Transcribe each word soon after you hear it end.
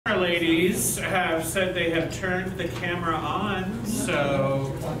ladies have said they have turned the camera on,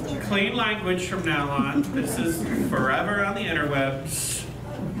 so clean language from now on. This is forever on the interwebs.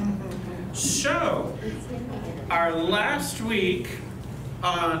 So, our last week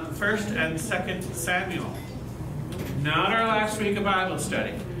on 1st and 2nd Samuel. Not our last week of Bible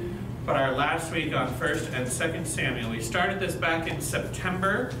study, but our last week on 1st and 2nd Samuel. We started this back in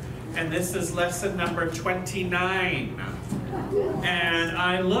September, and this is lesson number 29. And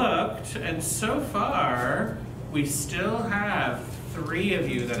I looked, and so far, we still have 3 of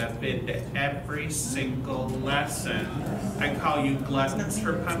you that have been to every single lesson. I call you gluttons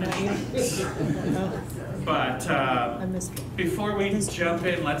for punishment. But before we jump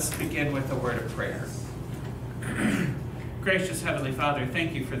in, let's begin with a word of prayer. Gracious Heavenly Father,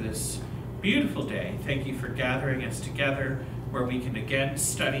 thank you for this beautiful day. Thank you for gathering us together where we can again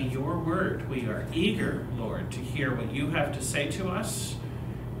study your word. We are eager, Lord, to hear what you have to say to us.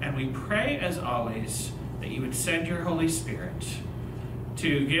 And we pray, as always, that you would send your Holy Spirit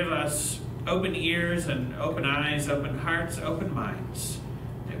to give us open ears and open eyes, open hearts, open minds,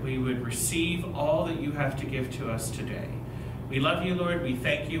 that we would receive all that you have to give to us today. We love you, Lord. We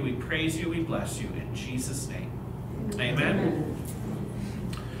thank you. We praise you. We bless you. In Jesus' name, amen.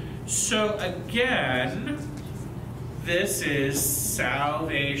 So again, this is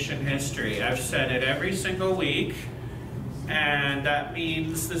salvation history. I've said it every single week, and that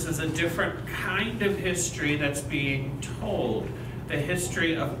means this is a different kind of history that's being told. The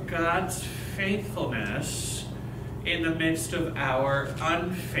history of God's faithfulness in the midst of our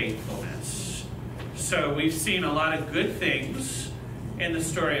unfaithfulness. So we've seen a lot of good things in the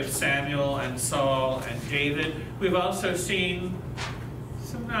story of Samuel and Saul and David. We've also seen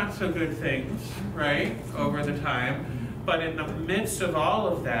some not so good things, right, over the time. But in the midst of all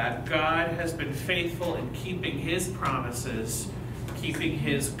of that, God has been faithful in keeping his promises, keeping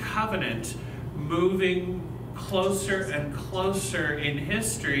his covenant, moving closer and closer in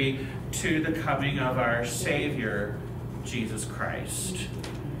history to the coming of our Savior, Jesus Christ.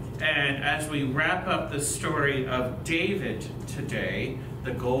 And as we wrap up the story of David today,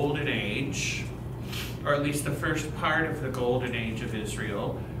 the Golden Age, or at least the first part of the Golden Age of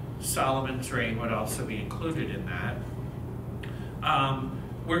Israel, Solomon's reign would also be included in that.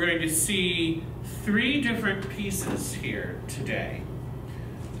 We're going to see 3 different pieces here today.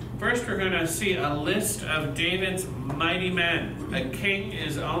 First, we're going to see a list of David's mighty men. A king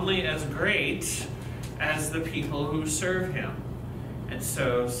is only as great as the people who serve him. And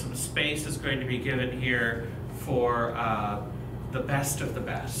so some space is going to be given here for the best of the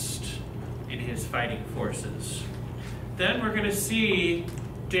best in his fighting forces. Then we're going to see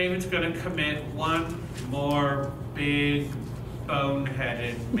David's going to commit one more big,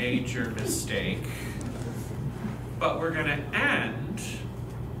 boneheaded, major mistake. But we're going to end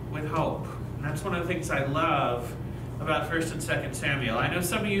with hope. And that's one of the things I love about 1st and 2nd Samuel. I know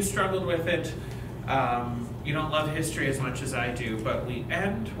some of you struggled with it. You don't love history as much as I do, but we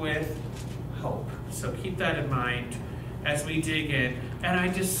end with hope. So keep that in mind as we dig in. And I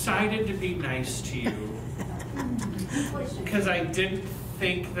decided to be nice to you because I didn't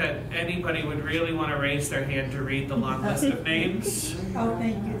think that anybody would really want to raise their hand to read the long list of names. Oh,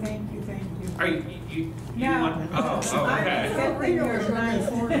 thank you, thank you, thank you. Are you No. want? Oh, okay.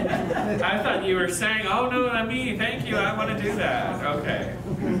 I thought you were saying, "Oh no, not me. Thank you. I want to do that." Okay.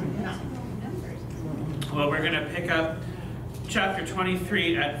 Well, we're going to pick up chapter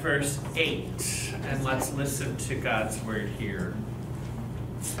 23 at verse 8, and let's listen to God's word here.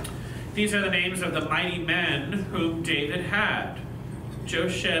 These are the names of the mighty men whom David had.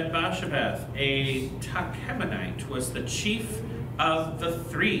 Josheb-Basshebeth, a Tachmonite, was the chief of the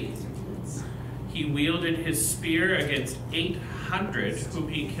 3. He wielded his spear against 800 whom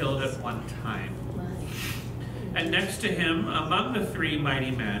he killed at one time. And next to him, among the 3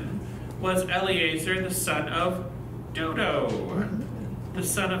 mighty men, was Eleazar, the son of Dodo, the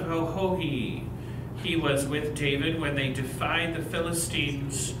son of Hohohi. He was with David when they defied the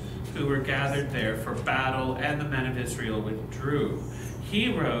Philistines who were gathered there for battle, and the men of Israel withdrew. He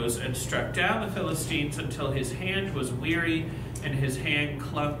rose and struck down the Philistines until his hand was weary and his hand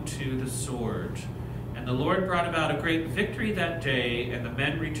clung to the sword. And the Lord brought about a great victory that day, and the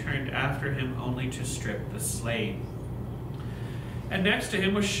men returned after him only to strip the slain. And next to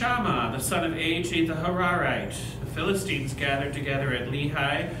him was Shammah, the son of Agi the Hararite. The Philistines gathered together at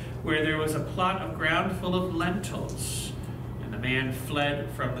Lehi, where there was a plot of ground full of lentils. And the man fled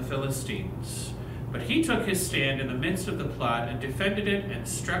from the Philistines. But he took his stand in the midst of the plot and defended it and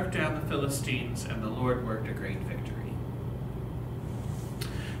struck down the Philistines, and the Lord worked a great victory.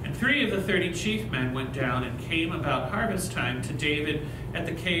 And 3 of the 30 chief men went down and came about harvest time to David at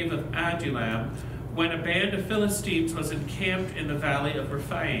the cave of Adullam, when a band of Philistines was encamped in the valley of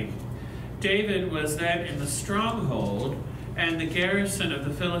Rephaim. David was then in the stronghold, and the garrison of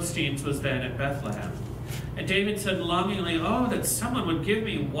the Philistines was then at Bethlehem. And David said longingly, "Oh, that someone would give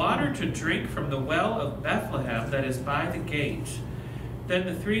me water to drink from the well of Bethlehem that is by the gate." Then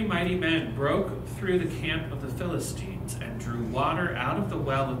the three mighty men broke through the camp of the Philistines and drew water out of the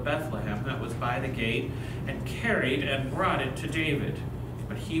well of Bethlehem that was by the gate, and carried and brought it to David.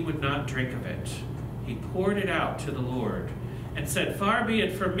 But he would not drink of it. He poured it out to the Lord, and said, "Far be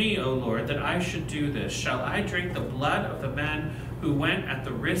it from me, O Lord, that I should do this. Shall I drink the blood of the men who went at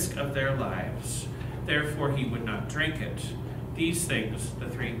the risk of their lives?" Therefore he would not drink it. These things the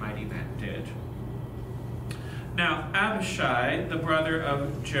three mighty men did. Now Abishai, the brother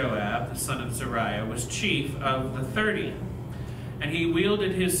of Joab, the son of Zeruiah, was chief of the 30. And he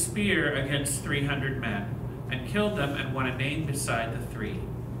wielded his spear against 300 men, and killed them, and won a name beside the three.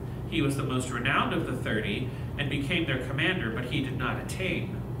 He was the most renowned of the 30, and became their commander, but he did not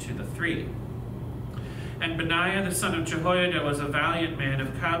attain to the three. And Benaiah the son of Jehoiada was a valiant man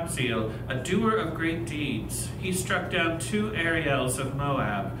of Kabzeel, a doer of great deeds. He struck down 2 Ariels of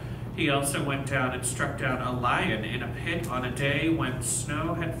Moab. He also went down and struck down a lion in a pit on a day when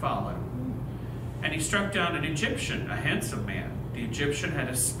snow had fallen. And he struck down an Egyptian, a handsome man. The Egyptian had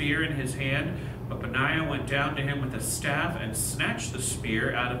a spear in his hand, but Benaiah went down to him with a staff and snatched the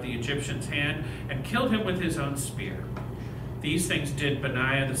spear out of the Egyptian's hand and killed him with his own spear. These things did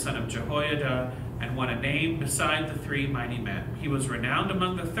Benaiah the son of Jehoiada, and won a name beside the 3 mighty men. He was renowned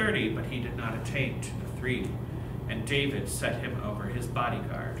among the 30, but he did not attain to the 3. And David set him over his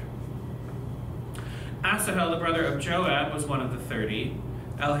bodyguard. Asahel, the brother of Joab, was one of the 30.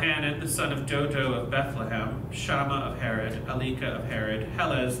 Elhanan, the son of Dodo of Bethlehem, Shammah of Herod, Elika of Herod,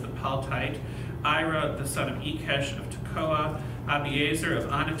 Helez the Paltite, Ira, the son of Ikesh of Tekoa, Abiezer of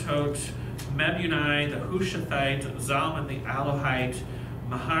Anatot, Mebunai the Hushathite, Zalman the Alohite,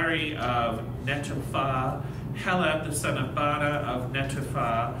 Mahari of Netophah, Heleb the son of Bana of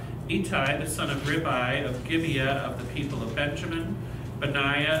Netophah, Ittai the son of Ribai of Gibeah of the people of Benjamin,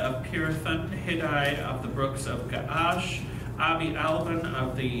 Benaiah of Pirathon, Hiddai of the brooks of Gaash, Abi Alban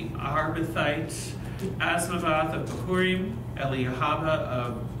of the Arbithites, Asmavath of Bahurim, Eliahaba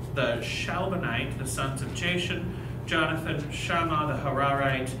of the Shalbanite, the sons of Jashan, Jonathan, Shammah the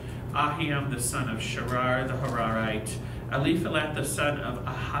Hararite, Ahiam the son of Sharar the Hararite, Eliphalet the son of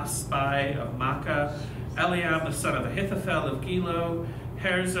Ahasbai of Makkah, Eliam the son of Ahithophel of Gilo,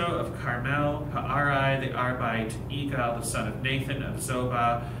 Herzo of Carmel, Paarai the Arbite, Egal the son of Nathan of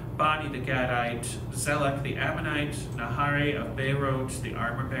Zobah, Bani the Gadite, Zelek the Ammonite, Nahari of Beirot, the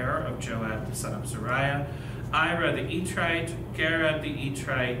armor-bearer of Joab the son of Zeruiah, Ira the Etrite, Gareb the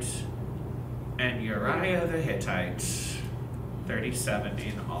Etrite, and Uriah the Hittite. 37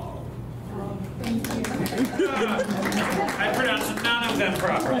 in all. Thank you. I pronounced none of them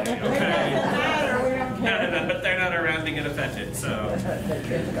properly, okay? None of them, but they're not around to get offended, so.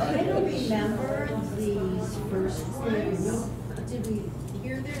 I don't remember these first things. Did we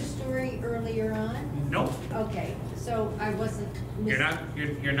hear their story earlier on? Nope. Okay, so I wasn't. You're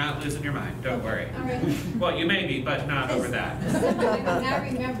not losing your mind, don't worry. All right. Well, you may be, but not over that. I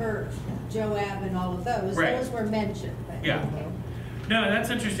remember Joab and all of those. Right. Those were mentioned. But, Yeah. okay. No, that's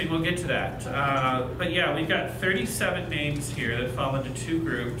interesting. We'll get to that. But yeah, we've got 37 names here that fall into 2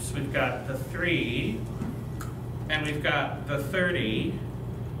 groups. We've got the 3, and we've got the 30.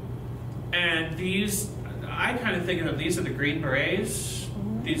 And these, I kind of think of them, these are the Green Berets.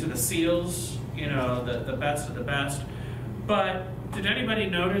 These are the SEALs, you know, the best of the best. But did anybody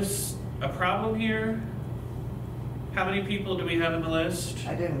notice a problem here? How many people do we have on the list?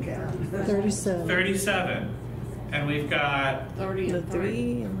 I didn't count. 37. 37. And we've got 30 The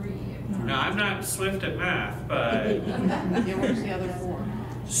 3. no, I'm not swift at math, but Where's the other 4?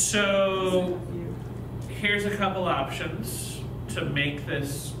 so here's a couple options to make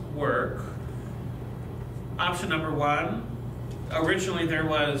this work. Option number 1, originally there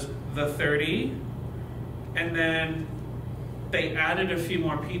was the 30, and then they added a few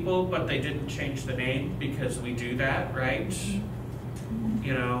more people, but they didn't change the name because we do that, right?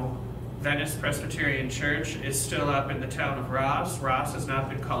 You know, Venice Presbyterian Church is still up in the town of Ross. Ross has not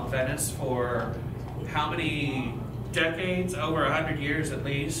been called Venice for how many decades? Over 100 years at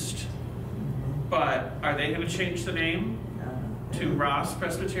least. But are they going to change the name to Ross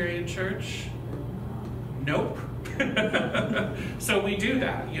Presbyterian Church? Nope. So we do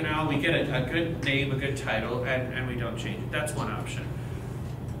that, you know, we get a good name, a good title, and we don't change it. That's one option.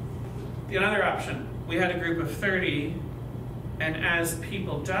 The other option, we had a group of 30, and as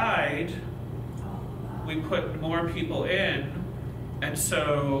people died, we put more people in, And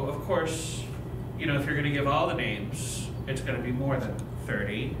so, of course, you know, if you're going to give all the names, it's going to be more than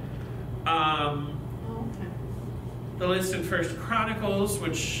 30. The list in First Chronicles,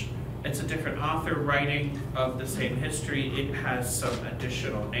 which it's a different author writing of the same history, it has some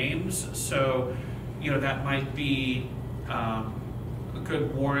additional names. So, you know, that might be a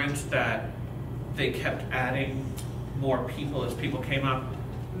good warrant that they kept adding more people as people came up.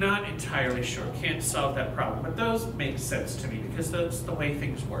 Not entirely sure, can't solve that problem, but those make sense to me because that's the way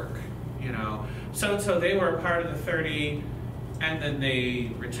things work, you know. So they were a part of the 30, and then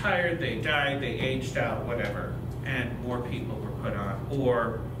they retired, they died, they aged out, whatever, and more people were put on,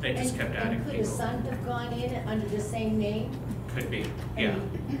 or they just kept adding and could people. a son have gone in under the same name? Could be, I yeah.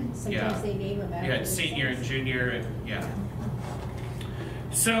 mean, sometimes Yeah. they name them after You had the senior and sons. junior, and yeah.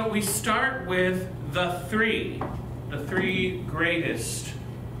 So we start with the three greatest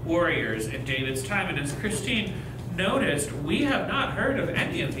warriors in David's time. And as Christine noticed, we have not heard of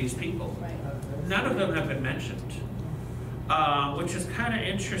any of these people. Right. None of them have been mentioned, which is kind of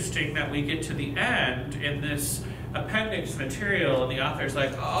interesting that we get to the end in this appendix material and the author's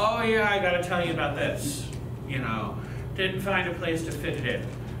like, oh yeah, I got to tell you about this. You know, didn't find a place to fit it in.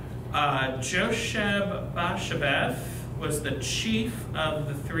 Josheb-Basshebeth was the chief of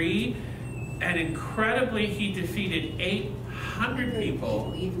the three, and incredibly, he defeated 800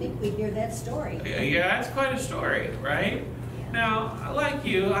 people. You'd think we'd hear that story. Yeah, that's quite a story, right? Now, like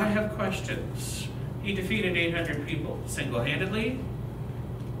you, I have questions. He defeated 800 people single-handedly,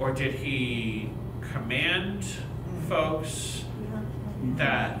 or did he command folks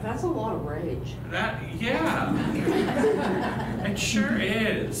that... That's a lot of rage. Yeah. It sure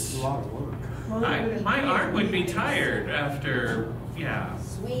is. A lot of work. My arm would be tired after, yeah.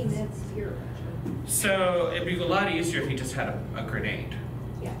 Swing, that's pure. So it'd be a lot easier if he just had a grenade,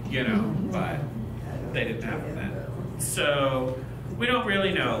 Yeah. you know, but they didn't have that. So we don't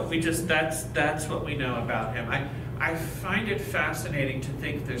really know. We just, that's what we know about him. I find it fascinating to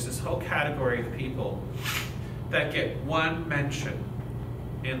think there's this whole category of people that get one mention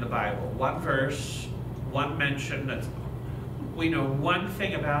in the Bible, one verse, one mention, that's, we know one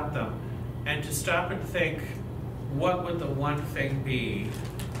thing about them, and to stop and think, what would the one thing be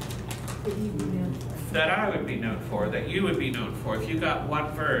that I would be known for, that you would be known for? If you got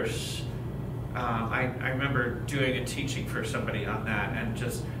one verse, I remember doing a teaching for somebody on that and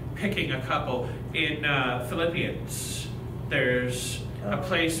just picking a couple. In Philippians, there's a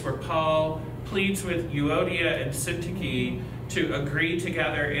place where Paul pleads with Euodia and Syntyche to agree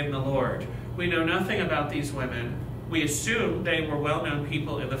together in the Lord. We know nothing about these women. We assume they were well-known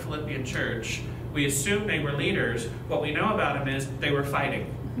people in the Philippian church. We assume they were leaders. What we know about them is they were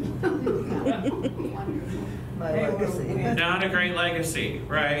fighting. Not a great legacy,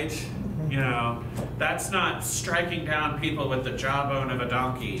 right? You know, that's not striking down people with the jawbone of a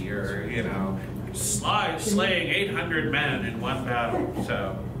donkey or, you know, slaying 800 men in one battle.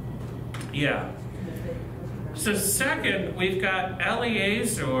 So, yeah. So second, we've got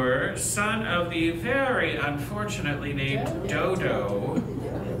Eleazar, son of the very unfortunately named Dodo,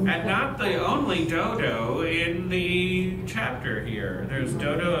 and not the only Dodo in the chapter here. There's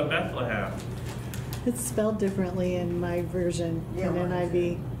Dodo of Bethlehem. It's spelled differently in my version than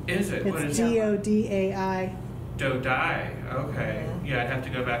NIV. Is it? What It's is it? Dodai. Dodai. Okay. Yeah, I'd have to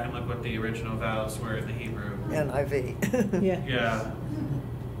go back and look what the original vowels were in the Hebrew. NIV. Yeah. Yeah.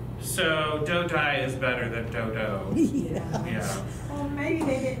 So Dodai is better than Dodo. Yeah. Yeah. Well, maybe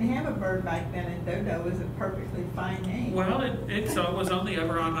they didn't have a bird back then, and Dodo was a perfectly fine name. Well, it was only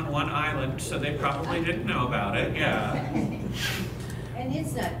ever on one island, so they probably didn't know about it. Yeah. And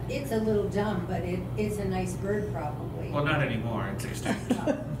it's a little dumb, but it's a nice bird probably. Well, not anymore. It's extinct.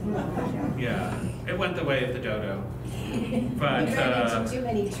 Yeah. It went the way of the dodo. But We ran into too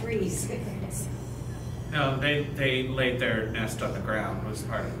many trees. no, they laid their nest on the ground was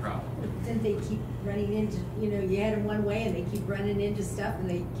part of the problem. Didn't they keep running into, you had them one way and they keep running into stuff and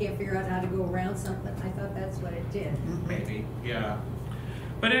they can't figure out how to go around something? I thought that's what it did. Maybe, yeah.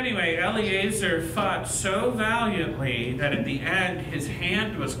 But anyway, Eleazar fought so valiantly that at the end his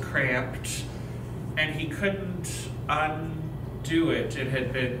hand was cramped and he couldn't undo it. It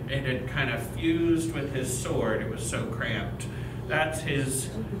had kind of fused with his sword. It was so cramped. That's his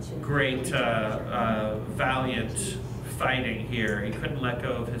great valiant fighting here. He couldn't let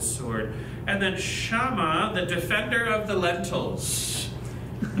go of his sword. And then Shammah, the defender of the lentils.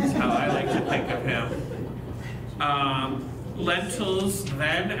 That's how I like to think of him. Lentils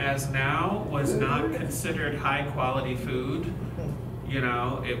then, as now, was not considered high quality food.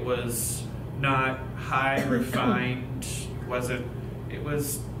 It was not high refined, it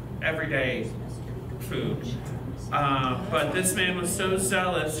was everyday food. But this man was so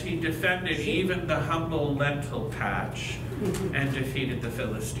zealous, he defended even the humble lentil patch and defeated the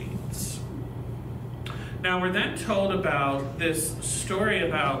Philistines. Now we're then told about this story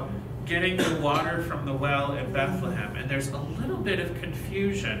about getting the water from the well in Bethlehem, and there's a little bit of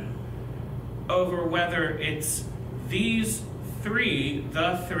confusion over whether it's these three,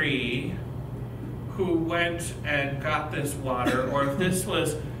 the three, who went and got this water, or if this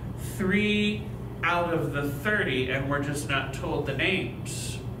was 3 out of the 30 and we're just not told the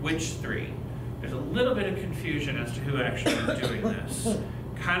names. Which 3? There's a little bit of confusion as to who actually is doing this.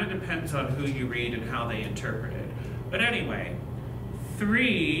 Kind of depends on who you read and how they interpret it. But anyway,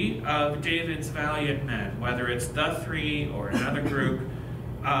 3 of David's valiant men, whether it's the 3 or another group,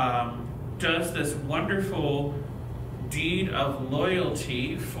 does this wonderful deed of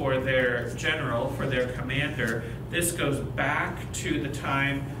loyalty for their general, for their commander. This goes back to the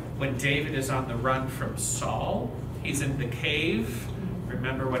time when David is on the run from Saul. He's in the cave.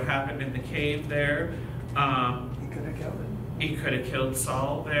 Remember what happened in the cave there? He could have killed him. He could have killed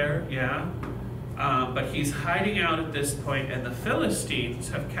Saul there, yeah. But he's hiding out at this point, and the Philistines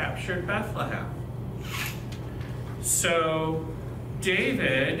have captured Bethlehem. So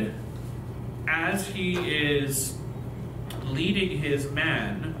David, as he is leading his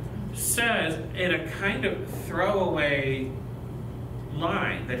men, says in a kind of throwaway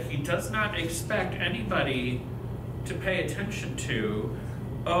line that he does not expect anybody to pay attention to,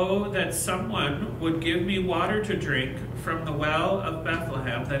 "Oh, that someone would give me water to drink from the well of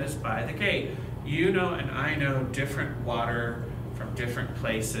Bethlehem that is by the gate." You know and I know different water from different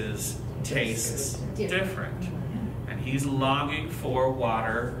places tastes different. And he's longing for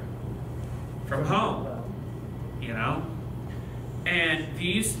water from home, you know? And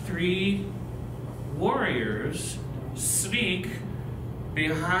these 3 warriors sneak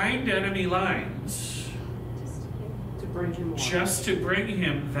behind enemy lines just to bring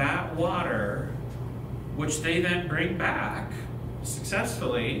him that water, which they then bring back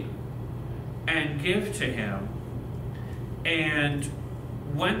successfully and give to him. And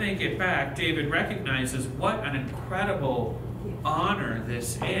when they get back, David recognizes what an incredible honor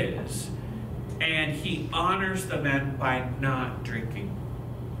this is. And he honors the men by not drinking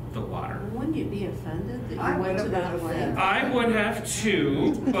the water. Wouldn't you be offended that I you went to would have that been way? offended. I would have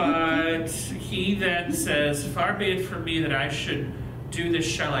too, but he then says, "Far be it from me that I should do this,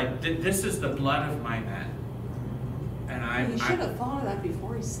 shall I? This is the blood of my men." And You should have thought of that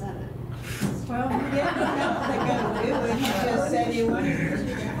before he said it. Well, he didn't have to go do it, he just said he wanted to.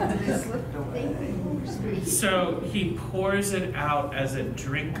 So he pours it out as a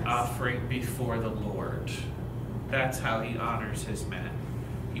drink offering before the Lord. That's how he honors his men.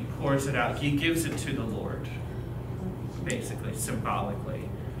 He pours it out. He gives it to the Lord, basically, symbolically.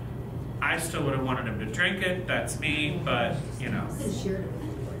 I still would have wanted him to drink it. That's me, but, you know.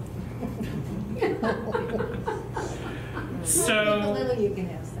 So Little you can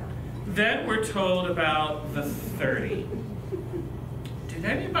have some. then we're told about the 30. Did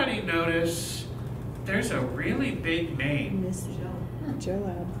anybody notice there's a really big name? Miss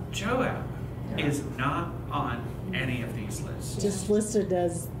Joab. Joab is not on any of these lists. Just listed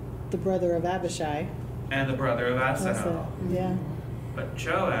as the brother of Abishai. And the brother of That's it. Asahel. Yeah. But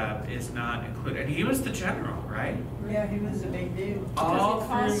Joab is not included. And he was the general, right? Yeah, he was a big dude. All Because it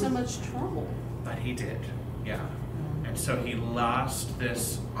caused so through, much trouble. but he did, yeah. And so he lost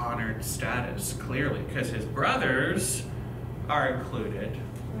this honored status, clearly, because his brothers are included,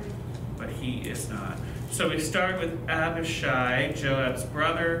 but he is not. So we start with Abishai, Joab's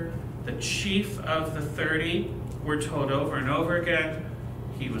brother, the chief of the 30. We're told over and over again,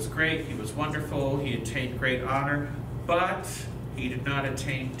 he was great, he was wonderful, he attained great honor, but he did not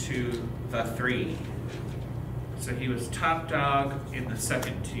attain to the 3. So he was top dog in the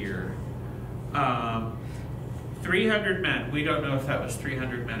 2nd tier. 300 men. We don't know if that was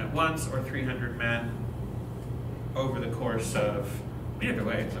 300 men at once or 300 men over the course of, either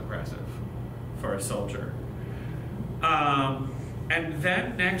way, it's impressive for a soldier. And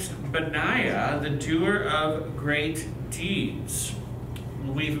then next, Benaiah, the doer of great deeds.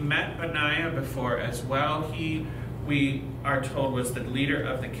 We've met Benaiah before as well. We are told, was the leader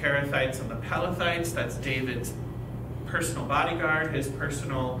of the Kerethites and the Pelethites. That's David's personal bodyguard, his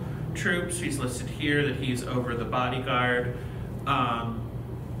personal troops. He's listed here that he's over the bodyguard.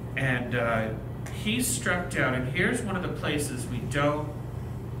 He's struck down, and here's one of the places we don't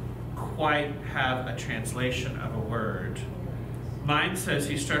quite have a translation of a word. Mine says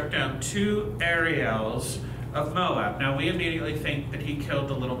he struck down 2 Ariels of Moab. Now we immediately think that he killed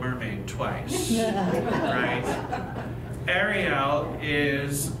the Little Mermaid twice, right? Ariel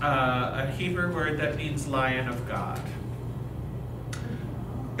is a Hebrew word that means Lion of God.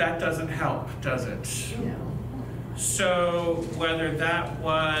 That doesn't help, does it? No. So whether that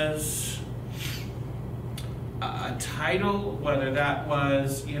was a title, whether that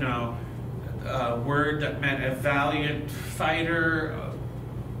was, you know, a word that meant a valiant fighter,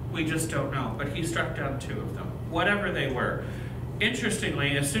 we just don't know. But he struck down 2 of them, whatever they were.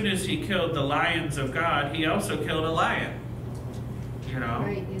 Interestingly, as soon as he killed the lions of God, he also killed a lion. You know?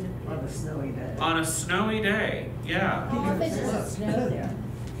 Right, On a snowy day. On a snowy day, yeah. How often does it snow there?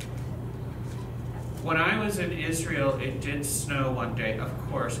 When I was in Israel, it did snow one day, of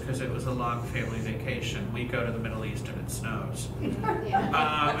course, because it was a long family vacation. We go to the Middle East and it snows.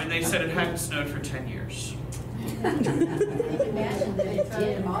 Yeah. And they said it hadn't snowed for 10 years. I can imagine that it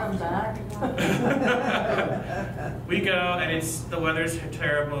did. Come back. We go and the weather's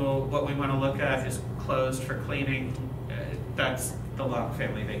terrible. What we want to look at is closed for cleaning. That's the long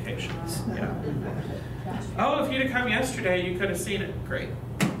family vacations. Yeah. Oh, if you'd have come yesterday, you could have seen it. Great.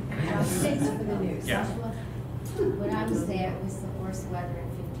 Thanks for the news. Yeah. When I was there, it was the worst weather in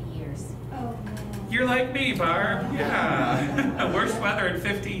 50 years. Oh, no. You're like me, Barb. Yeah. Worst weather in 50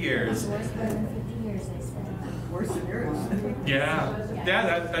 It was years. the worst weather in 50 years, they said. Worse than yours. Yeah.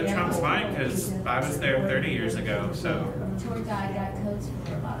 Yeah, that trumps mine because I was there 30 years ago, so. The tour guide got coats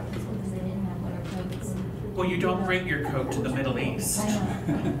for a lot of people because they didn't have winter coats. Well, you don't bring your coat to the Middle East. I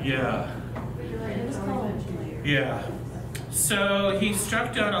know. Yeah. It was cold. Yeah. So he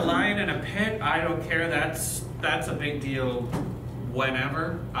struck down a lion in a pit. I don't care. That's a big deal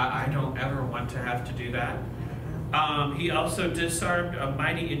whenever. I don't ever want to have to do that. He also disarmed a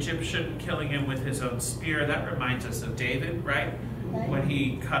mighty Egyptian, killing him with his own spear. That reminds us of David, right? When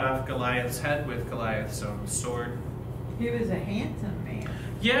he cut off Goliath's head with Goliath's own sword. He was a handsome man.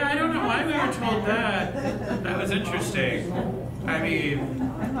 Yeah, I don't know why we were told that. That was interesting. I mean,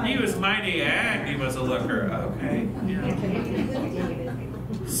 he was mighty and he was a looker. Okay. Yeah.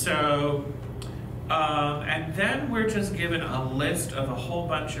 So, and then we're just given a list of a whole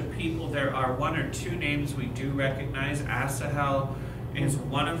bunch of people. There are 1 or 2 names we do recognize. Asahel is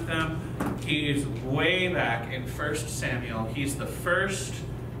one of them. He is way back in 1 Samuel. He's the first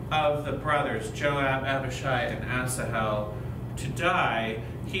of the brothers, Joab, Abishai, and Asahel, to die.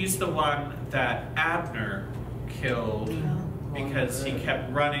 He's the one that Abner killed because he kept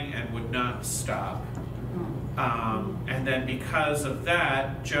running and would not stop. And then because of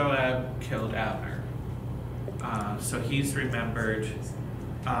that, Joab killed Abner. So he's remembered.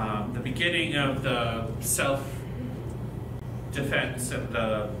 The beginning of the self-defense and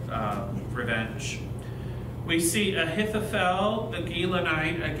the revenge. We see Ahithophel, the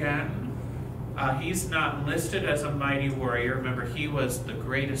Gilonite, again. He's not listed as a mighty warrior. Remember, he was the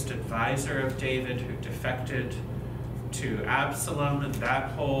greatest advisor of David who defected to Absalom and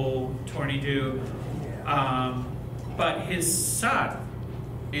that whole tourney-do. But his son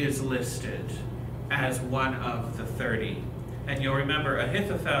is listed as one of the 30. And you'll remember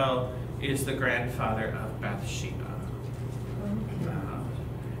Ahithophel is the grandfather of Bathsheba.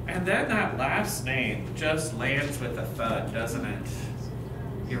 And then that last name just lands with a thud, doesn't it?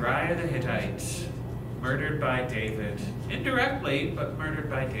 Uriah the Hittite, murdered by David. Indirectly, but murdered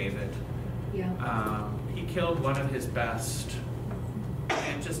by David. Yeah. He killed one of his best.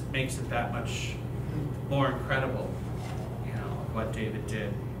 And it just makes it that much more incredible, you know, what David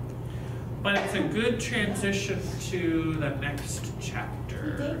did. But it's a good transition to the next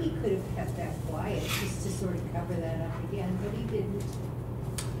chapter. Maybe could have kept that quiet just to sort of cover that up again, but he didn't.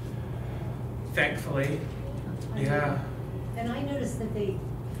 Thankfully, yeah. And I noticed that the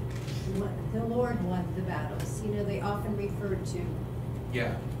Lord won the battles. You know, they often refer to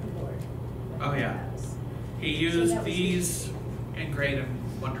Yeah. the Lord. Oh, yeah. Battles. He So used that was these in great and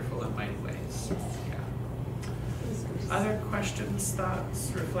wonderful and mighty ways. Yeah. Other questions,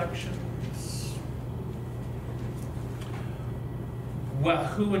 thoughts, reflections? Well,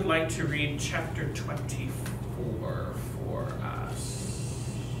 who would like to read chapter 24 for us?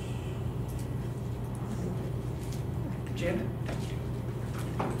 Janet, thank you.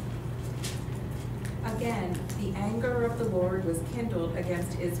 Again, the anger of the Lord was kindled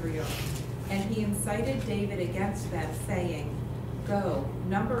against Israel, and he incited David against them, saying, "Go,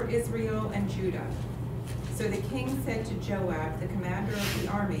 number Israel and Judah." So the king said to Joab, the commander of the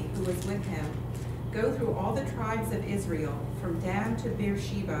army who was with him, "Go through all the tribes of Israel, from Dan to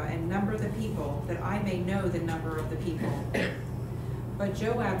Beersheba, and number the people, that I may know the number of the people." But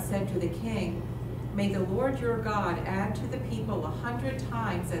Joab said to the king, "May the Lord your God add to the people 100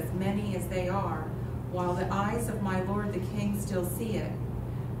 times as many as they are, while the eyes of my lord the king still see it.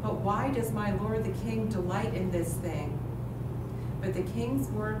 But why does my lord the king delight in this thing? But the king's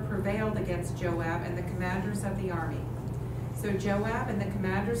word prevailed against Joab and the commanders of the army. So Joab and the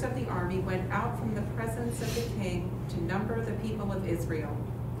commanders of the army went out from the presence of the king to number the people of Israel.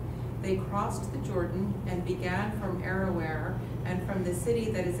 They crossed the Jordan and began from Aroer and from the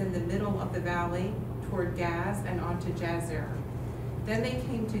city that is in the middle of the valley toward Gaz and on to Jazer. Then they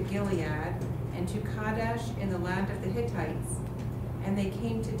came to Gilead and to Kadesh in the land of the Hittites. And they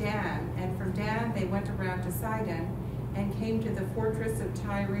came to Dan, and from Dan they went around to Sidon and came to the fortress of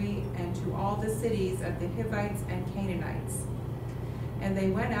Tyre and to all the cities of the Hivites and Canaanites. And they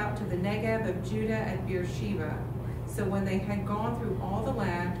went out to the Negeb of Judah at Beersheba. So when they had gone through all the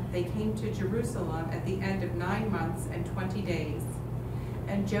land, they came to Jerusalem at the end of 9 months and 20 days.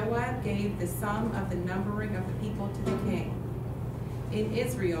 And Joab gave the sum of the numbering of the people to the king. In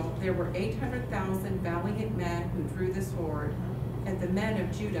Israel there were 800,000 valiant men who drew the sword, and the men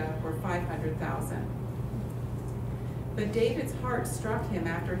of Judah were 500,000. But David's heart struck him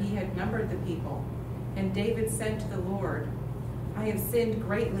after he had numbered the people, and David said to the Lord, I have sinned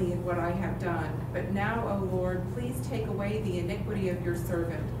greatly in what I have done, but now, O Lord, please take away the iniquity of your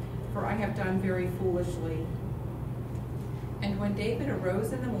servant, for I have done very foolishly. And when David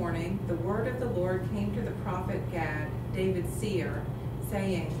arose in the morning, the word of the Lord came to the prophet Gad, David's seer,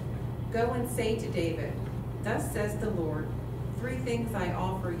 saying, Go and say to David, Thus says the Lord, 3 things I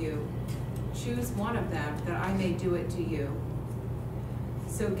offer you. Choose one of them, that I may do it to you.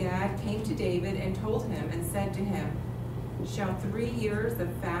 So Gad came to David and told him and said to him, Shall 3 years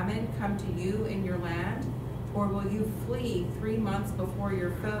of famine come to you in your land? Or will you flee 3 months before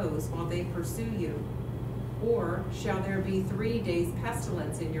your foes while they pursue you? Or shall there be 3 days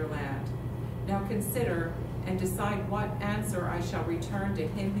pestilence in your land? Now consider and decide what answer I shall return to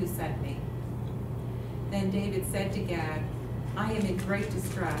him who sent me. Then David said to Gad, I am in great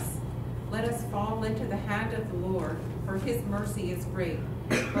distress. Let us fall into the hand of the Lord, for his mercy is great,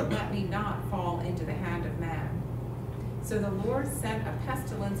 but let me not fall into the hand of man. So the Lord sent a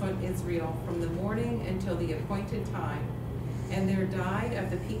pestilence on Israel from the morning until the appointed time, and there died of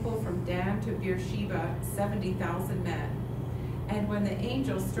the people from Dan to Beersheba 70,000 men. And when the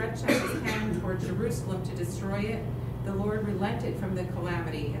angel stretched out his hand toward Jerusalem to destroy it, the Lord relented from the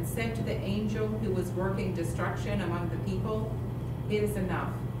calamity and said to the angel who was working destruction among the people, It is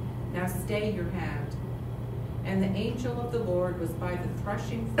enough. Now stay your hand. And the angel of the Lord was by the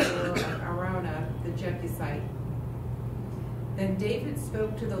threshing floor of Araunah the Jebusite. Then David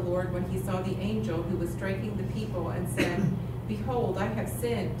spoke to the Lord when he saw the angel who was striking the people and said, Behold, I have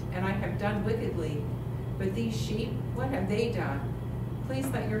sinned, and I have done wickedly. But these sheep, what have they done? Please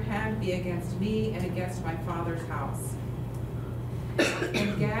let your hand be against me and against my father's house.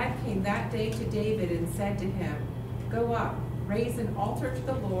 And Gad came that day to David and said to him, Go up, raise an altar to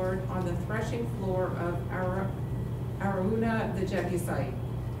the Lord on the threshing floor of Araunah the Jebusite.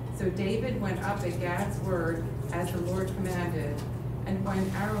 So David went up at Gad's word, as the Lord commanded. And when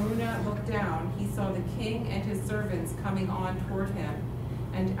Araunah looked down, he saw the king and his servants coming on toward him.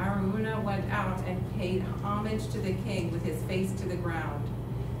 And Araunah went out and paid homage to the king with his face to the ground.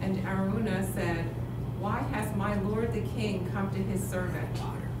 And Araunah said, Why has my lord the king come to his servant?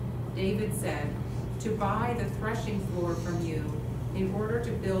 David said, To buy the threshing floor from you, in order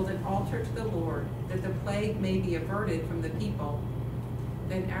to build an altar to the Lord, that the plague may be averted from the people.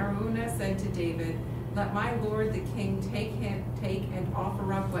 Then Araunah said to David, Let my lord the king take and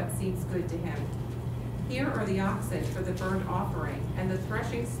offer up what seems good to him. Here are the oxen for the burnt offering, and the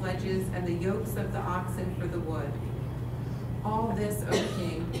threshing sledges, and the yokes of the oxen for the wood. All this, O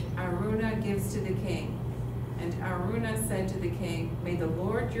king, Araunah gives to the king. And Araunah said to the king, May the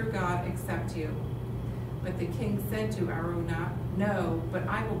Lord your God accept you. But the king said to Araunah, No, but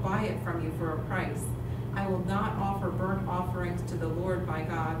I will buy it from you for a price. I will not offer burnt offerings to the Lord my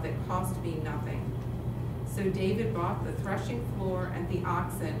God that cost me nothing. So David bought the threshing floor and the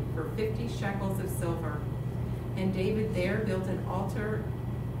oxen for 50 shekels of silver. And David built an altar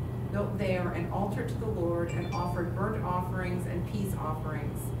to the Lord and offered burnt offerings and peace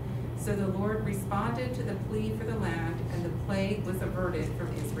offerings. So the Lord responded to the plea for the land, and the plague was averted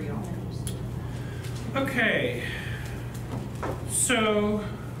from Israel. Okay, so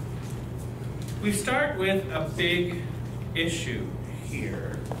we start with a big issue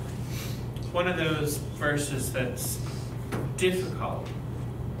here. One of those verses that's difficult.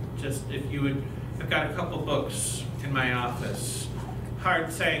 Just if you would, I've got a couple books in my office,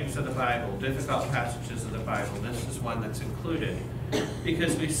 hard sayings of the Bible, difficult passages of the Bible. This is one that's included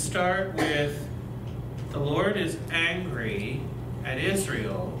because we start with the Lord is angry at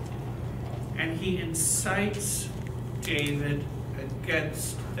Israel and he incites David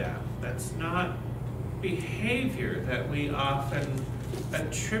against them. That's not behavior that we often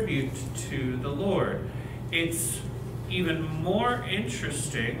attribute to the Lord. It's even more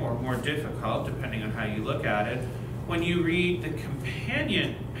interesting, or more difficult, depending on how you look at it, when you read the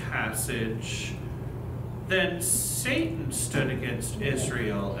companion passage. Then Satan stood against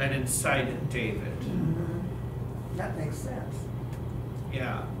Israel and incited David. Mm-hmm. That makes sense.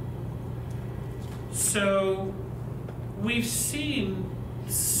 Yeah. So we've seen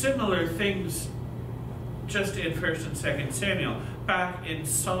similar things just in 1st and 2nd Samuel. Back in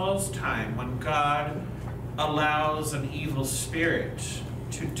Saul's time, when God allows an evil spirit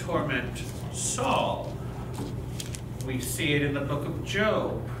to torment Saul. We see it in the book of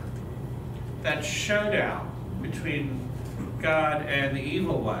Job. That showdown between God and the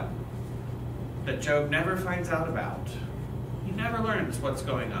evil one that Job never finds out about. He never learns what's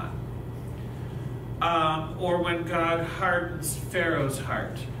going on. Or when God hardens Pharaoh's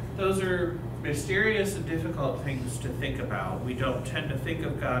heart. Those are mysterious and difficult things to think about. We don't tend to think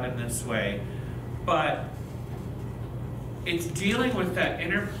of God in this way. But it's dealing with that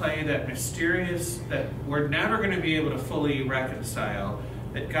interplay, that mysterious, that we're never going to be able to fully reconcile.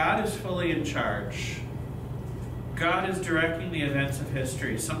 That God is fully in charge. God is directing the events of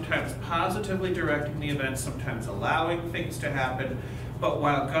history, sometimes positively directing the events, sometimes allowing things to happen. But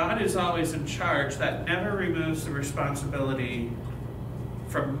while God is always in charge, that never removes the responsibility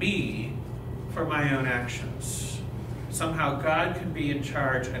from me for my own actions. Somehow God can be in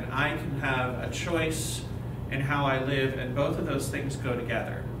charge and I can have a choice in how I live, and both of those things go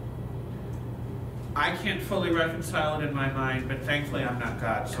together. I can't fully reconcile it in my mind, but thankfully I'm not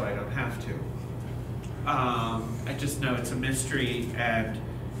God, so I don't have to. I just know it's a mystery,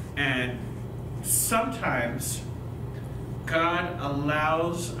 and sometimes God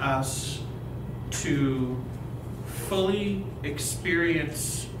allows us to fully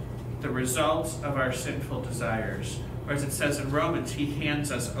experience the results of our sinful desires. Or as it says in Romans, he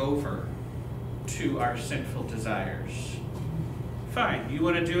hands us over to our sinful desires. Fine, you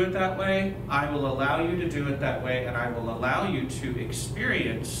want to do it that way? I will allow you to do it that way, and I will allow you to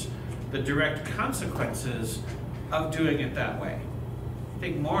experience the direct consequences of doing it that way. I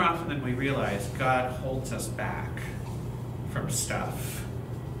think more often than we realize, God holds us back from stuff.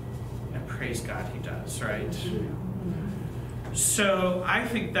 And praise God he does, right? So I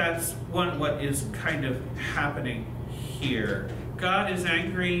think that's what is kind of happening here. God is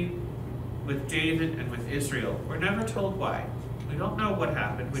angry with David and with Israel. We're never told why. We don't know what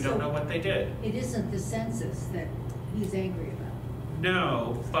happened. We don't know what they did. It isn't the census that he's angry about.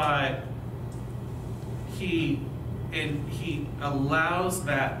 No, but he allows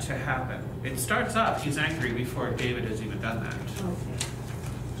that to happen. It starts off, he's angry before David has even done that. Okay.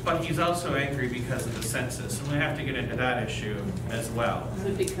 But he's also angry because of the census, and we have to get into that issue as well. Is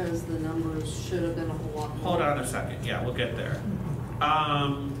it because the numbers should have been a whole lot more? Hold on a second. Yeah, we'll get there.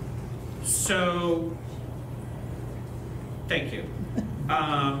 So, thank you.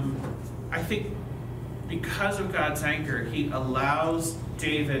 I think because of God's anger, he allows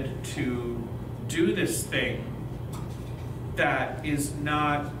David to do this thing that is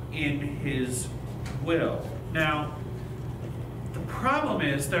not in his will. Now, the problem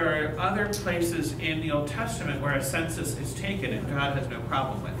is there are other places in the Old Testament where a census is taken and God has no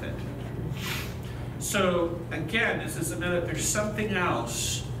problem with it. So again, this is there's something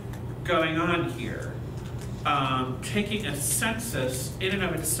else going on here. Taking a census in and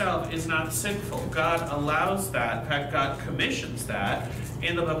of itself is not sinful. God allows that. In fact, God commissions that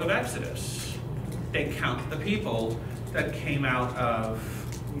in the book of Exodus. They count the people that came out of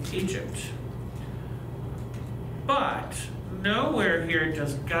Egypt. But nowhere here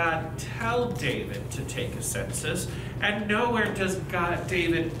does God tell David to take a census, and nowhere does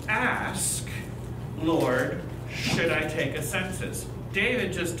David ask, Lord, should I take a census?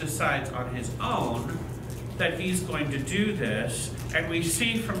 David just decides on his own that he's going to do this, and we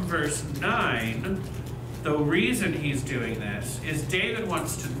see from verse 9, the reason he's doing this is David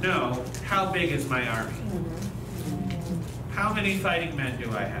wants to know, how big is my army? How many fighting men do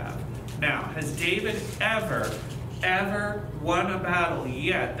I have? Now, has David ever won a battle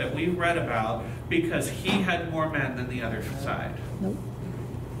yet that we've read about because he had more men than the other side? Nope.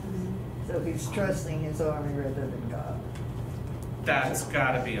 So he's trusting his army rather than God. That's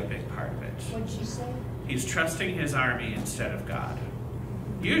got to be a big part of it. What'd she say? He's trusting his army instead of God.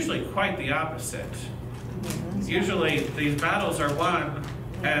 Usually quite the opposite. Usually these battles are won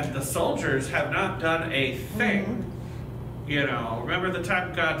and the soldiers have not done a thing. You know, remember the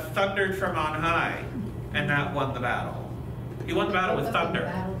time God thundered from on high and that won the battle. He won the battle with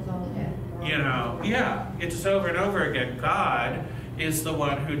thunder. You know, yeah, it's over and over again. God is the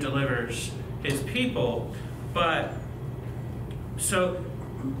one who delivers his people. But so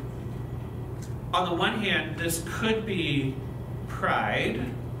on the one hand, this could be pride.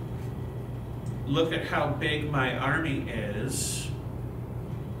 Look at how big my army is.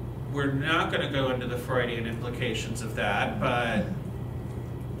 We're not going to go into the Freudian implications of that, but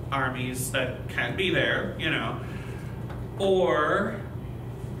armies that can be there, you know. Or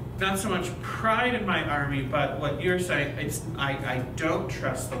not so much pride in my army, but what you're saying, it's I don't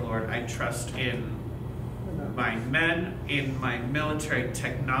trust the Lord. I trust in my men, in my military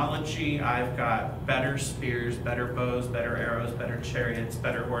technology. I've got better spears, better bows, better arrows, better chariots,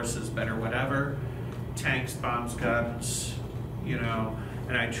 better horses, better whatever, tanks, bombs, guns, you know,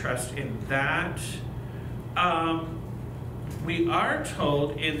 and I trust in that. We are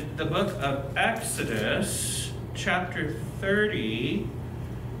told in the book of Exodus, chapter 30,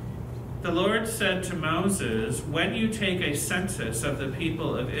 the Lord said to Moses, "When you take a census of the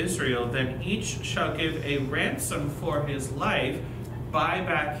people of Israel, then each shall give a ransom for his life," buy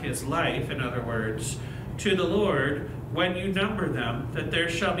back his life, in other words, "to the Lord when you number them, that there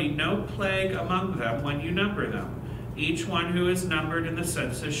shall be no plague among them when you number them. Each one who is numbered in the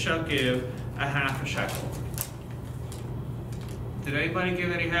census shall give a half a shekel." Did anybody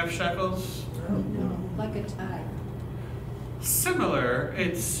give any half shekels? No, like a tithe. Similar,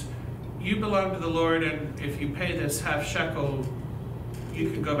 it's you belong to the Lord, and if you pay this half shekel,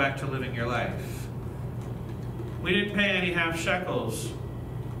 you can go back to living your life. We didn't pay any half shekels.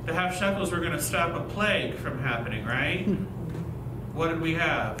 The half shekels were going to stop a plague from happening, right? What did we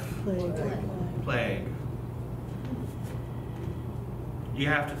have? Plague. You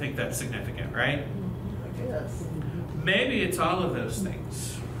have to think that's significant, right? I guess. Maybe it's all of those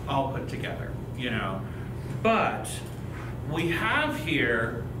things all put together, you know. But we have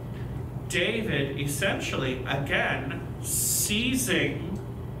here David essentially, again, seizing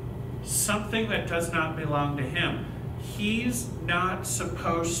something that does not belong to him. He's not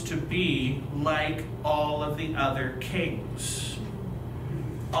supposed to be like all of the other kings.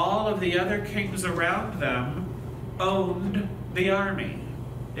 All of the other kings around them owned the army.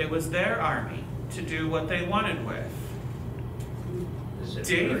 It was their army to do what they wanted with. Is it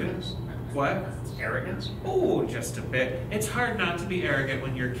David. arrogance? What? Arrogance? Oh, just a bit. It's hard not to be arrogant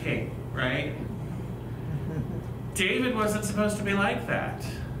when you're king, right? David wasn't supposed to be like that.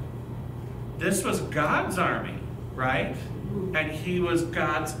 This was God's army, right? And he was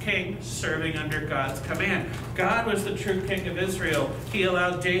God's king, serving under God's command. God was the true king of Israel. He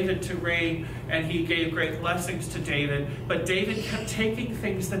allowed David to reign, and he gave great blessings to David. But David kept taking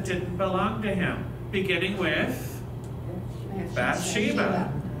things that didn't belong to him, beginning with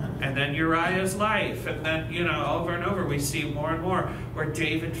Bathsheba. And then Uriah's life, and then, you know, over and over we see more and more where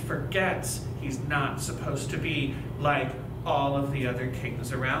David forgets he's not supposed to be like all of the other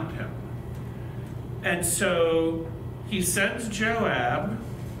kings around him. And so he sends Joab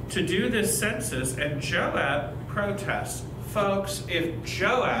to do this census, and Joab protests. Folks, if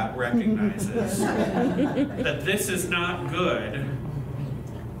Joab recognizes that this is not good,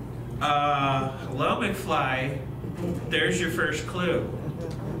 hello, McFly, there's your first clue.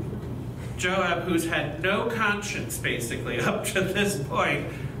 Joab, who's had no conscience basically up to this point,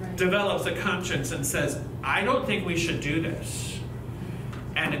 develops a conscience and says, I don't think we should do this.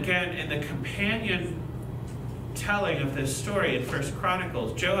 And again, in the companion telling of this story in 1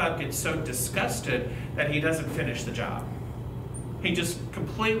 Chronicles, Joab gets so disgusted that he doesn't finish the job. He just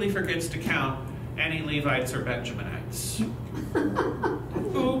completely forgets to count any Levites or Benjaminites.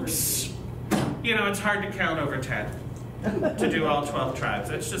 Oops. You know, it's hard to count over 10. To do all 12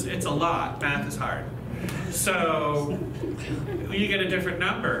 tribes. It's a lot. Math is hard. So you get a different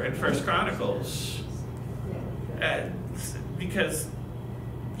number in 1 Chronicles. Because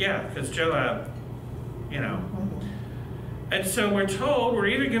Joab, you know. And so we're told, we're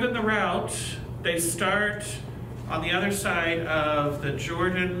even given the route. They start on the other side of the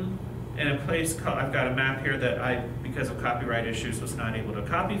Jordan in a place called, I've got a map here that I, because of copyright issues, was not able to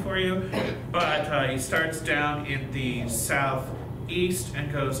copy for you. But he starts down in the southeast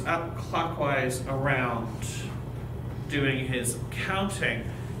and goes up clockwise around, doing his counting.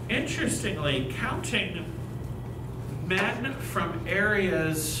 Interestingly, counting men from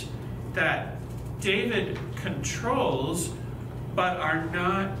areas that David controls, but are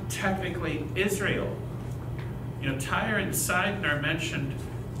not technically Israel. You know, Tyre and Sidon are mentioned.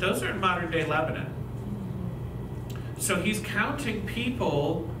 Those are in modern-day Lebanon. So he's counting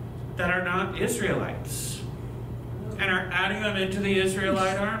people that are not Israelites and are adding them into the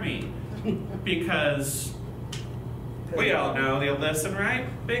Israelite army because we all know the old lesson, right?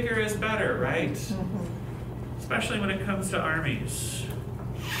 Bigger is better, right? Especially when it comes to armies.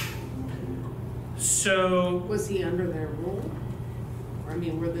 So Was he under their rule? Or, I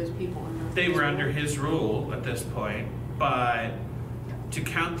mean, were those people under? they his were rule? under his rule at this point, but to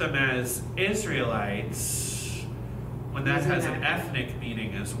count them as Israelites, when that Doesn't has an matter. ethnic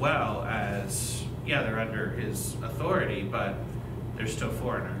meaning as well as, yeah, they're under his authority, but they're still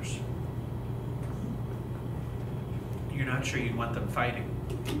foreigners. You're not sure you'd want them fighting,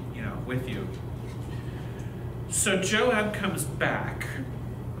 you know, with you. So Joab comes back,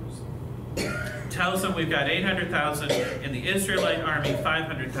 tells them we've got 800,000 in the Israelite army,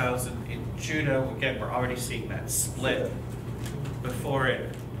 500,000 in Judah. Again, we're already seeing that split before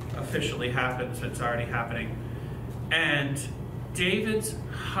it officially happens. It's already happening. And David's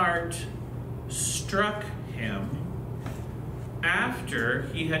heart struck him after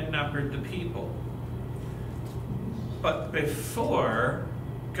he had numbered the people. But before,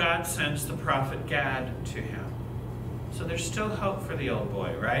 God sends the prophet Gad to him. So there's still hope for the old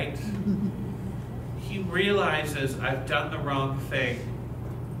boy, right? He realizes, I've done the wrong thing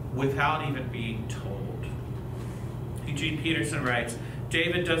without even being told. Eugene Peterson writes,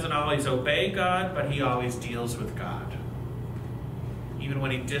 David doesn't always obey God, but he always deals with God. Even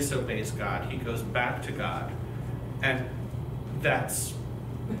when he disobeys God, he goes back to God. And that's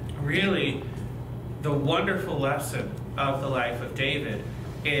really the wonderful lesson of the life of David,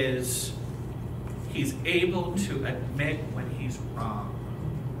 is he's able to admit when he's wrong.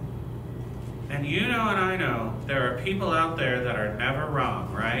 And you know and I know there are people out there that are never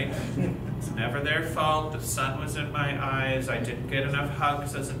wrong, right? It's never their fault. The sun was in my eyes. I didn't get enough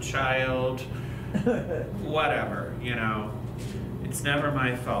hugs as a child. Whatever, you know. It's never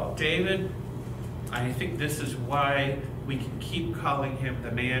my fault. David, I think this is why we can keep calling him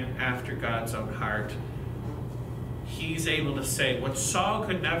the man after God's own heart. He's able to say what Saul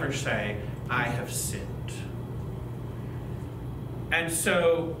could never say, I have sinned. And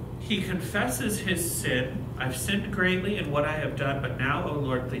so he confesses his sin. I've sinned greatly in what I have done, but now, O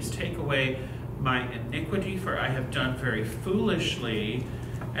Lord, please take away my iniquity, for I have done very foolishly.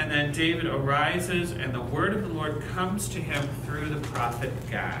 And then David arises, and the word of the Lord comes to him through the prophet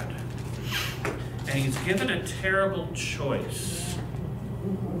Gad. And he's given a terrible choice.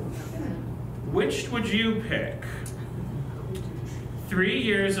 Which would you pick? 3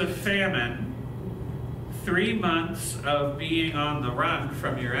 years of famine, 3 months of being on the run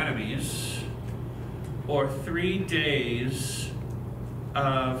from your enemies, or 3 days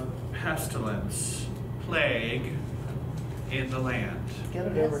of pestilence, plague in the land? Get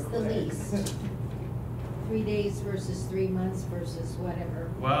it over That's the quick. least. 3 days versus 3 months versus whatever.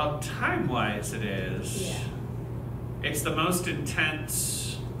 Well, time-wise it is. Yeah. It's the most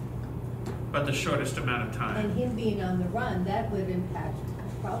intense, but the shortest amount of And time. him being on the run, that would impact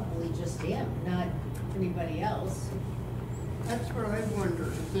probably just him, not anybody else. That's what I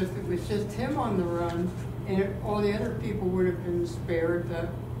wondered, if it was just him on the run, and if all the other people would have been spared, that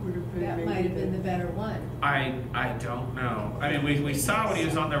would have been That maybe might have been the better one. I don't know. I mean, we saw when he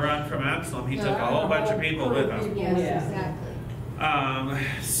was on the run from Absalom, he took a whole bunch of people with him. Yes, Yeah. exactly.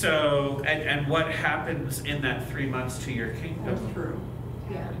 So, and what happens in that 3 months to your That's kingdom? true.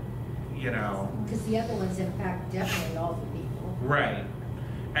 Yeah, You know, because the other ones impact definitely all the people. right.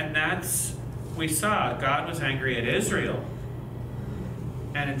 And that's, we saw God was angry at Israel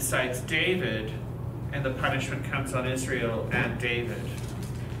and incites David, and the punishment comes on Israel and David.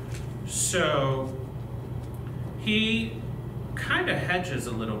 So he kind of hedges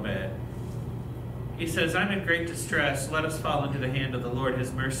a little bit. He says, I'm in great distress. Let us fall into the hand of the Lord.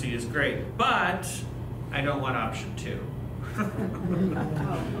 His mercy is great. But I don't want option 2. Oh,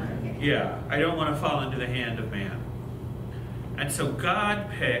 okay. Yeah, I don't want to fall into the hand of man. And so God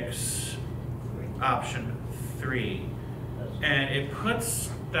picks option 3. And it puts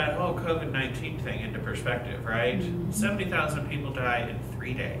that whole COVID-19 thing into perspective, right? 70,000 people die in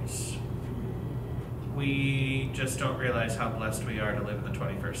 3 days. We just don't realize how blessed we are to live in the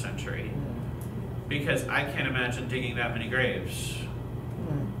 21st century. Because I can't imagine digging that many graves.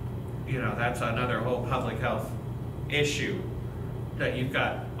 You know, that's another whole public health issue, that you've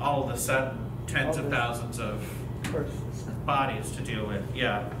got all of a sudden tens of thousands of bodies to deal with.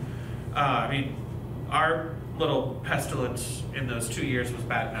 Yeah. I mean, our little pestilence in those 2 years was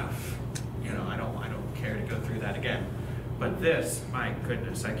bad enough. You know, I don't care to go through that again. But this, my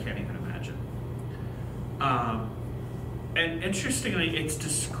goodness, I can't even imagine. And interestingly, it's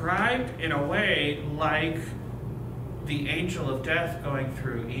described in a way like the angel of death going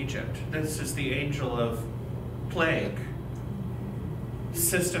through Egypt. This is the angel of plague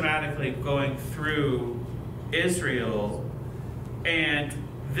systematically going through Israel. And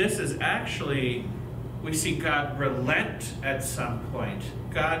this is actually We see God relent at some point.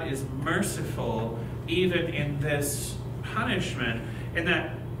 God is merciful even in this punishment, in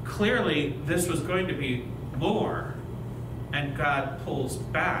that clearly this was going to be more, and God pulls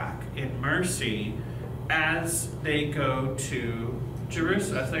back in mercy as they go to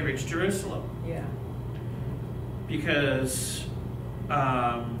Jerusalem, as they reach Jerusalem. Yeah. Because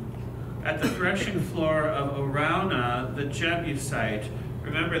at the threshing floor of Araunah, the Jebusite,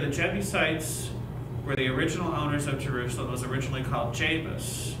 remember the Jebusites were the original owners of Jerusalem. It was originally called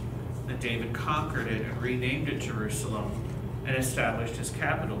Jebus. Then David conquered it and renamed it Jerusalem and established his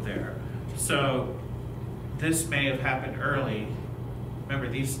capital there. So this may have happened early. Remember,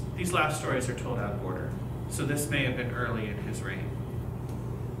 these last stories are told out of order. So this may have been early in his reign.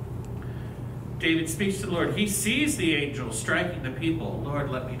 David speaks to the Lord. He sees the angel striking the people.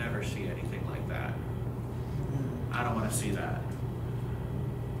 Lord, let me never see anything like that. I don't want to see that.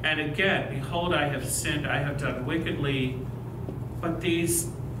 And again, behold, I have sinned, I have done wickedly. But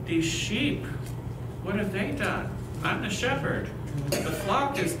these sheep, what have they done? I'm the shepherd. The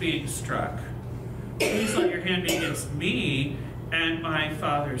flock is being struck. Please let your hand be against me and my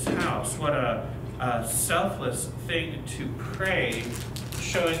father's house. What a selfless thing to pray,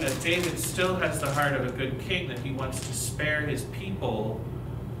 showing that David still has the heart of a good king, that he wants to spare his people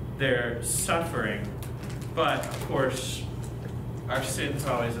their suffering. But, of course, our sins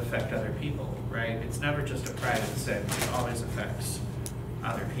always affect other people, right? It's never just a private sin. It always affects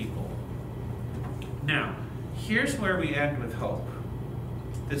other people. Now, here's where we end with hope.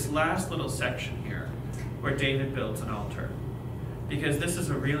 This last little section here, where David builds an altar. Because this is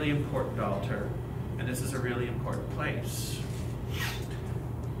a really important altar, and this is a really important place.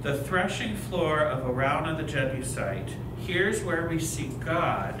 The threshing floor of Araunah the Jebusite, here's where we see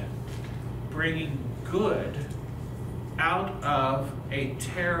God bringing good out of a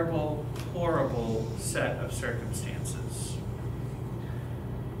terrible, horrible set of circumstances.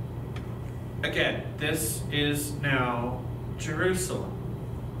 Again, this is now Jerusalem.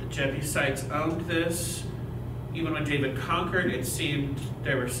 The Jebusites owned this. Even when David conquered, it seemed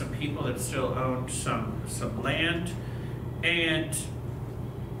there were some people that still owned some land. And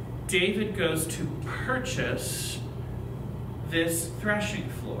David goes to purchase this threshing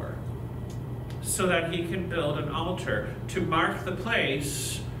floor so that he can build an altar to mark the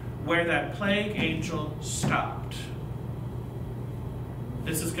place where that plague angel stopped.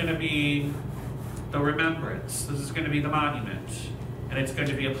 This is going to be the remembrance. This is going to be the monument. And it's going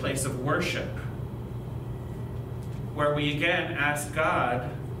to be a place of worship where we again ask God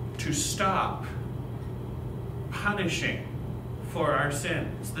to stop punishing for our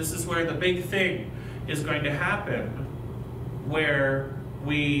sins. This is where the big thing is going to happen, where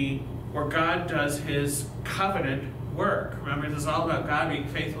God does his covenant work. Remember, this is all about God being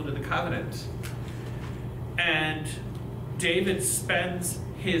faithful to the covenant. And David spends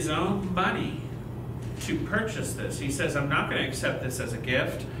his own money to purchase this. He says, I'm not going to accept this as a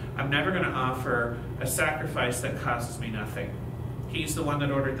gift. I'm never going to offer a sacrifice that costs me nothing. He's the one that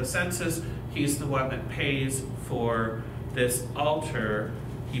ordered the census. He's the one that pays for this altar.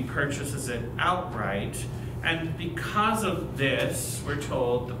 He purchases it outright. And because of this, we're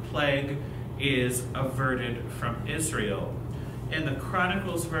told the plague is averted from Israel. In the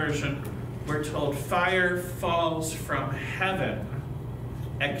Chronicles version, we're told fire falls from heaven,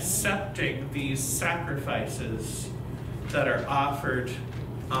 accepting these sacrifices that are offered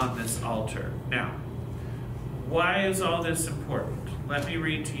on this altar. Now, why is all this important? Let me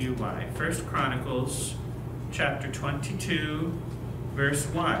read to you why. 1 Chronicles chapter 22, verse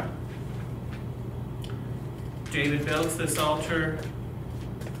 1. David builds this altar.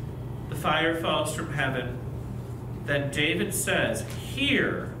 The fire falls from heaven. Then David says,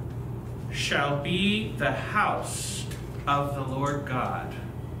 here shall be the house of the Lord God,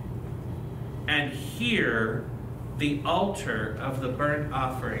 and here the altar of the burnt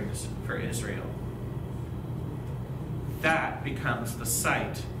offerings for Israel. That becomes the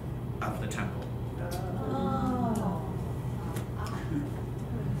site of the temple. Oh.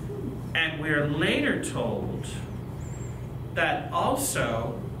 And we're later told that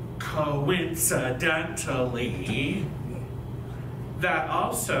also, coincidentally, that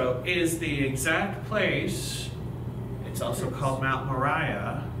also is the exact place, it's also called Mount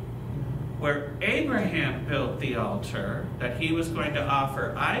Moriah, where Abraham built the altar that he was going to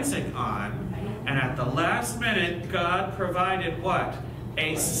offer Isaac on, and at the last minute, God provided what?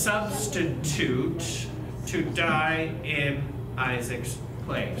 A substitute to die in Isaac's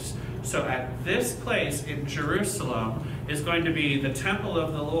place. So at this place in Jerusalem is going to be the temple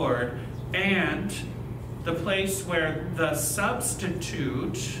of the Lord and the place where the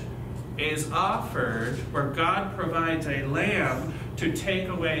substitute is offered, where God provides a lamb to take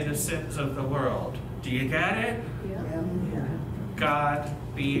away the sins of the world. Do you get it? Yeah. God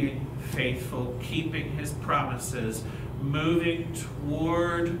being faithful, keeping his promises, moving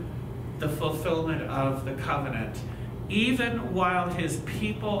toward the fulfillment of the covenant, even while his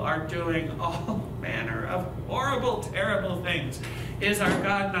people are doing all manner of horrible, terrible things. Is our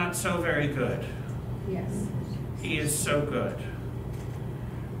God not so very good? Yes. He is so good.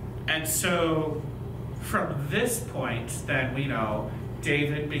 And so from this point, then we know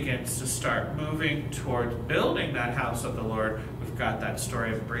David begins to start moving toward building that house of the Lord. We've got that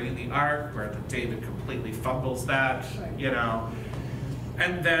story of bringing the ark, where David completely fumbles that, you know.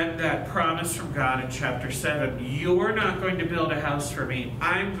 And then that promise from God in chapter 7, you're not going to build a house for me,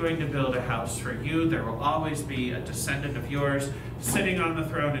 I'm going to build a house for you. There will always be a descendant of yours sitting on the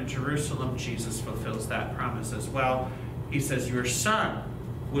throne in Jerusalem. Jesus fulfills that promise as well. He says, your son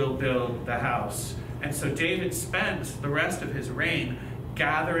will build the house. And so David spends the rest of his reign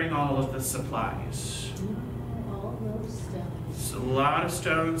gathering all of the supplies. All those stones. A lot of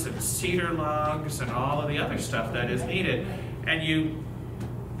stones and cedar logs and all of the other stuff that is needed. And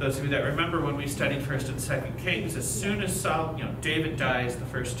those of you that remember when we studied 1st and 2nd Kings, as soon as David dies, the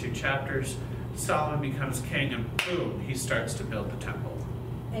first 2 chapters, Solomon becomes king, and boom, he starts to build the temple.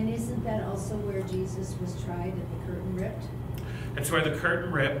 And isn't that also where Jesus was tried and the curtain ripped? That's where the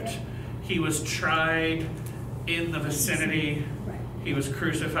curtain ripped. He was tried in the vicinity. Right. He was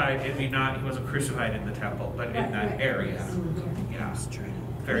crucified. He wasn't crucified in the temple, but in that area. Yeah,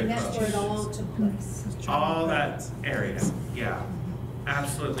 very and that's close. where it all took place. All that area, yeah.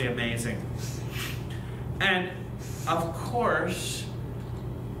 Absolutely amazing. And of course,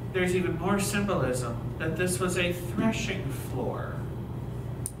 there's even more symbolism that this was a threshing floor.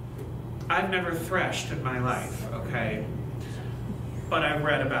 I've never threshed in my life, okay? But I've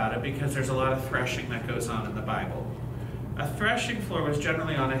read about it because there's a lot of threshing that goes on in the Bible. A threshing floor was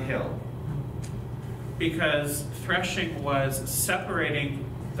generally on a hill because threshing was separating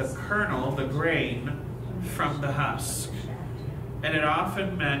the kernel, the grain, from the husk. And it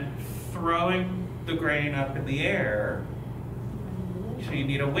often meant throwing the grain up in the air. So you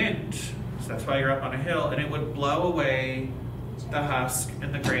need a wind. So that's why you're up on a hill. And it would blow away the husk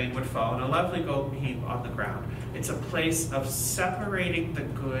and the grain would fall in a lovely golden heap on the ground. It's a place of separating the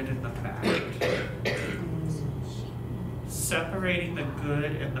good and the bad. Separating the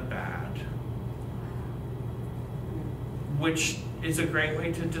good and the bad. Which is a great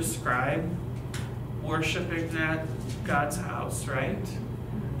way to describe worshiping at God's house, right?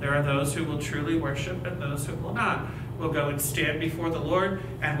 There are those who will truly worship and those who will not. We'll go and stand before the Lord,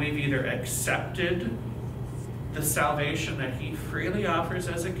 and we've either accepted the salvation that he freely offers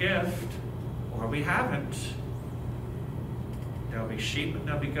as a gift, or we haven't. There'll be sheep and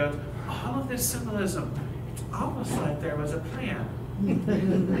there'll be goats. All of this symbolism, it's almost like there was a plan. I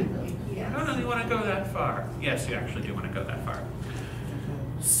don't really want to go that far. Yes, you actually do want to go that far.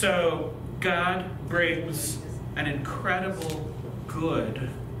 So God brings an incredible good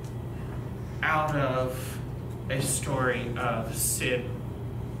out of a story of sin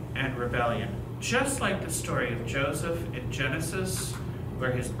and rebellion. Just like the story of Joseph in Genesis,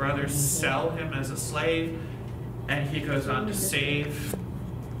 where his brothers sell him as a slave, and he goes on to save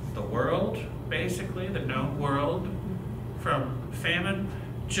the world, basically, the known world, from famine,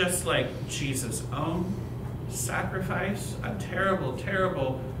 just like Jesus' own sacrifice, a terrible,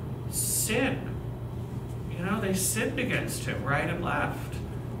 terrible sin. You know, they sinned against him right and left.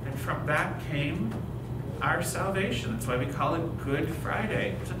 And from that came our salvation. That's why we call it Good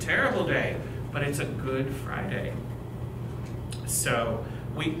Friday. It's a terrible day, but it's a Good Friday. So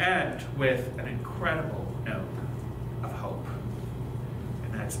we end with an incredible note of hope.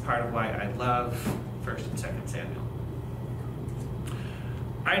 And that's part of why I love 1st and 2nd Samuel.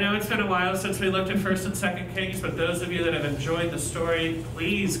 I know it's been a while since we looked at 1st and 2nd Kings, but those of you that have enjoyed the story,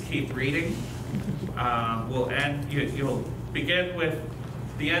 please keep reading. You'll begin with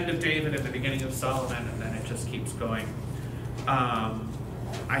the end of David and the beginning of Solomon, and then it just keeps going.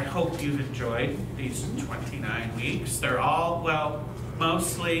 I hope you've enjoyed these 29 weeks. They're all, well,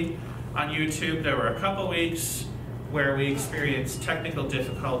 mostly on YouTube. There were a couple weeks where we experienced technical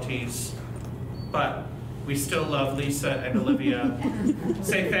difficulties, but we still love Lisa and Olivia.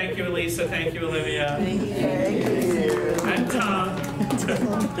 Say thank you, Lisa. Thank you, Olivia. Thank you. And Tom.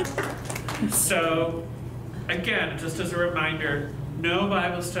 So, again, just as a reminder, no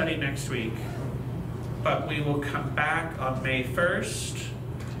Bible study next week, but we will come back on May 1st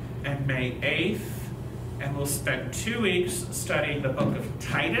and May 8th, and we'll spend 2 weeks studying the book of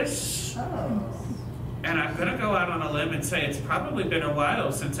Titus. Oh. And I'm going to go out on a limb and say it's probably been a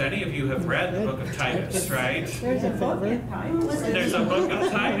while since any of you have read the book of Titus, right? There's a favorite. There's a book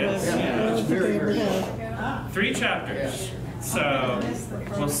of Titus, yeah. It's very, very good. 3 chapters. So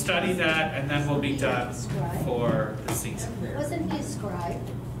we'll study that and then we'll be done for the season. Wasn't he a scribe?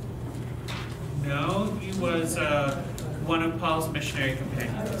 No, he was one of Paul's missionary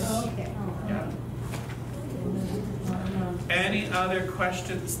companions. Okay. Yeah. Any other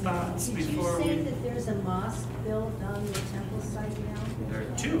questions, thoughts Did you before say we? that there's a mosque built on the temple site now? There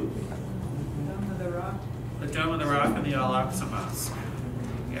are 2. Dome of the Rock. The Dome of the Rock and the Al-Aqsa Mosque.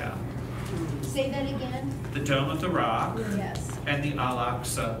 Yeah. Say that again? The Dome of the Rock Yes. and the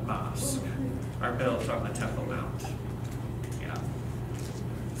Al-Aqsa Mosque are built on the Temple Mount. Yeah.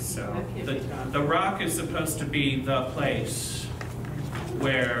 So the rock is supposed to be the place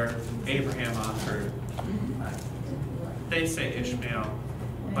where Abraham offered. They say Ishmael.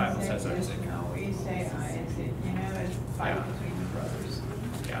 The Bible says Isaac. No, we say Isaac, you know, it's a fight Yeah. between the brothers.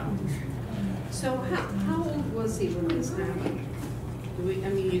 Yeah. So how old was he when this happened? Do we, I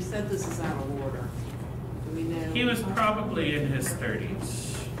mean, you said this is out of order. Do we know? He was probably in his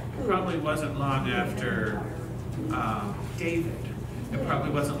 30s. Probably wasn't long after David. It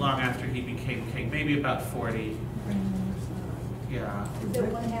probably wasn't long after he became king. Maybe about 40. Yeah.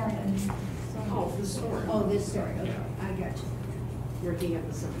 Then what happened? Oh, the story. Oh, this story, okay, Yeah. I got you. Working at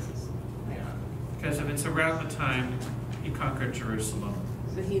the census. Because if it's around the time he conquered Jerusalem,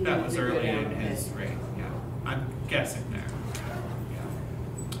 So he that knew was to get early out in of his bed. reign. Yeah. I'm guessing there.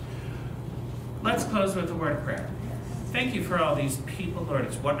 Yeah. Let's close with a word of prayer. Thank you for all these people, Lord.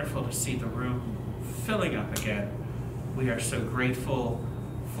 It's wonderful to see the room filling up again. We are so grateful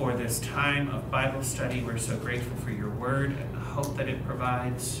for this time of Bible study. We're so grateful for your word and the hope that it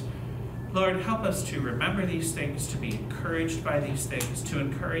provides. Lord, help us to remember these things, to be encouraged by these things, to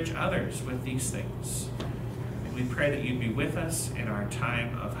encourage others with these things. And we pray that you'd be with us in our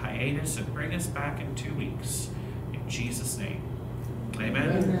time of hiatus and bring us back in 2 weeks. In Jesus' name,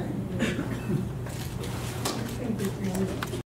 amen. Amen.